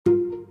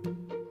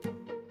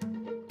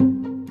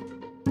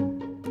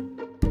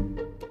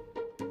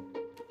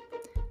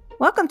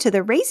Welcome to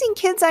the Raising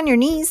Kids on Your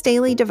Knees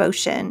daily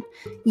devotion.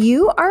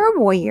 You are a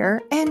warrior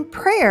and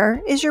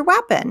prayer is your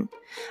weapon.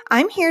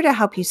 I'm here to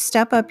help you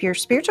step up your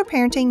spiritual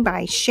parenting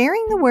by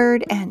sharing the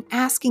word and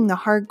asking the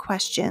hard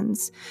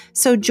questions.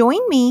 So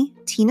join me,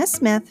 Tina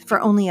Smith, for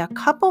only a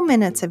couple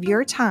minutes of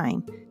your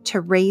time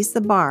to raise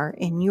the bar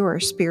in your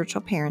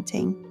spiritual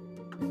parenting.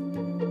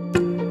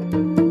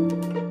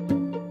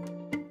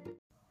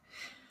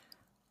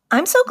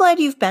 I'm so glad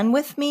you've been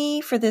with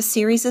me for this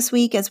series this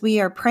week as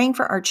we are praying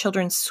for our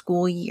children's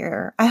school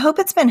year. I hope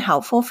it's been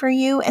helpful for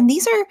you. And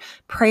these are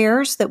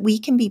prayers that we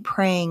can be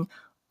praying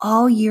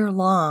all year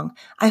long.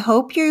 I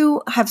hope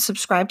you have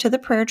subscribed to the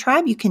Prayer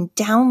Tribe. You can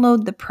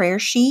download the prayer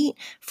sheet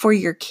for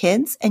your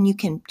kids and you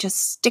can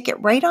just stick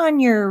it right on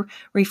your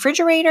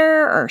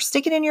refrigerator or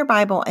stick it in your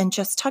Bible and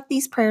just tuck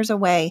these prayers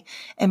away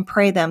and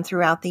pray them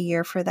throughout the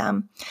year for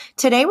them.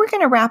 Today, we're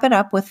going to wrap it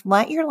up with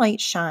Let Your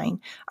Light Shine.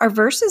 Our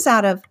verse is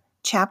out of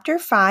Chapter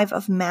 5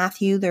 of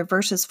Matthew, they're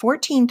verses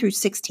 14 through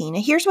 16.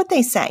 And here's what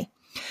they say.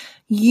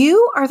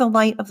 You are the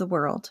light of the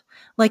world,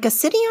 like a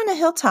city on a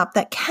hilltop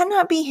that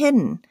cannot be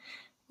hidden.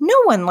 No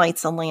one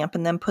lights a lamp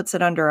and then puts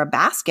it under a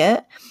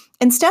basket.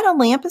 Instead, a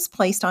lamp is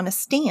placed on a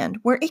stand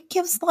where it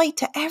gives light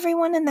to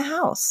everyone in the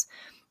house.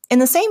 In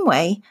the same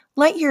way,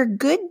 let your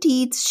good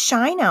deeds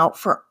shine out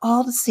for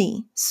all to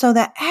see, so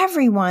that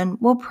everyone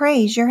will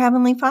praise your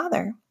heavenly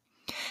Father.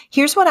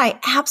 Here's what I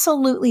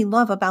absolutely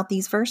love about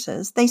these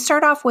verses. They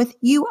start off with,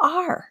 you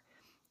are.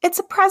 It's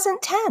a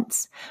present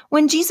tense.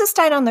 When Jesus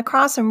died on the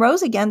cross and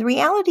rose again, the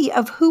reality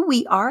of who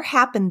we are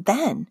happened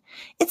then.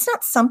 It's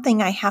not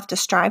something I have to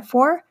strive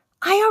for.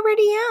 I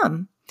already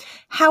am.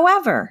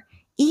 However,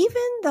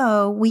 even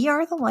though we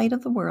are the light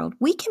of the world,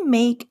 we can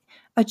make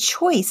a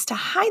choice to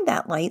hide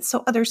that light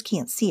so others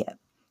can't see it.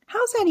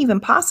 How is that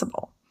even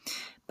possible?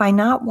 By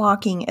not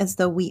walking as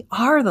though we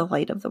are the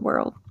light of the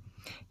world.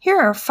 Here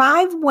are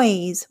 5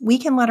 ways we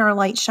can let our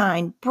light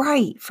shine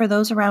bright for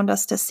those around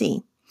us to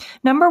see.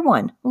 Number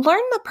 1,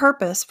 learn the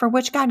purpose for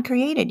which God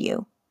created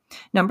you.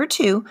 Number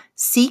 2,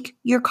 seek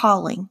your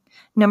calling.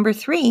 Number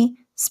 3,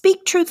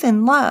 speak truth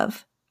in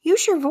love.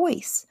 Use your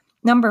voice.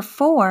 Number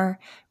 4,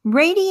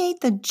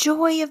 radiate the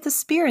joy of the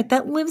Spirit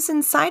that lives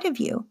inside of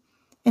you.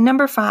 And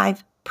number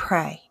 5,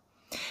 pray.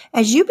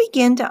 As you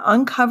begin to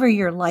uncover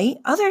your light,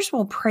 others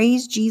will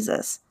praise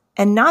Jesus.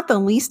 And not the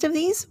least of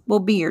these will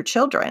be your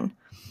children.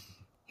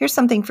 Here's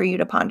something for you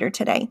to ponder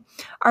today.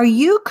 Are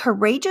you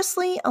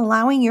courageously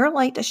allowing your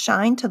light to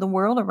shine to the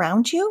world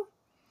around you?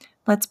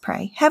 Let's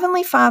pray.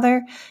 Heavenly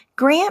Father,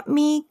 grant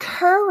me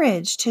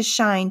courage to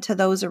shine to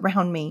those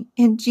around me.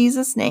 In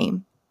Jesus'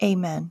 name,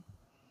 amen.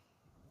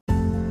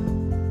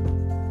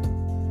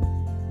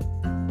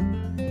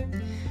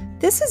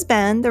 This has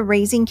been the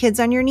Raising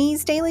Kids on Your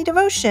Knees daily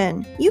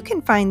devotion. You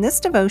can find this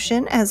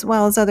devotion as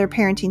well as other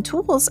parenting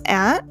tools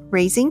at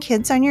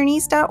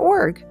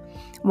raisingkidsonyourknees.org.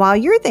 While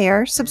you're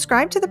there,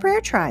 subscribe to the Prayer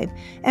Tribe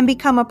and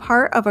become a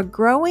part of a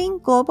growing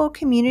global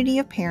community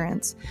of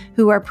parents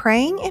who are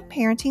praying and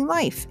parenting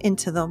life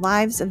into the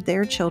lives of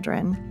their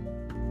children.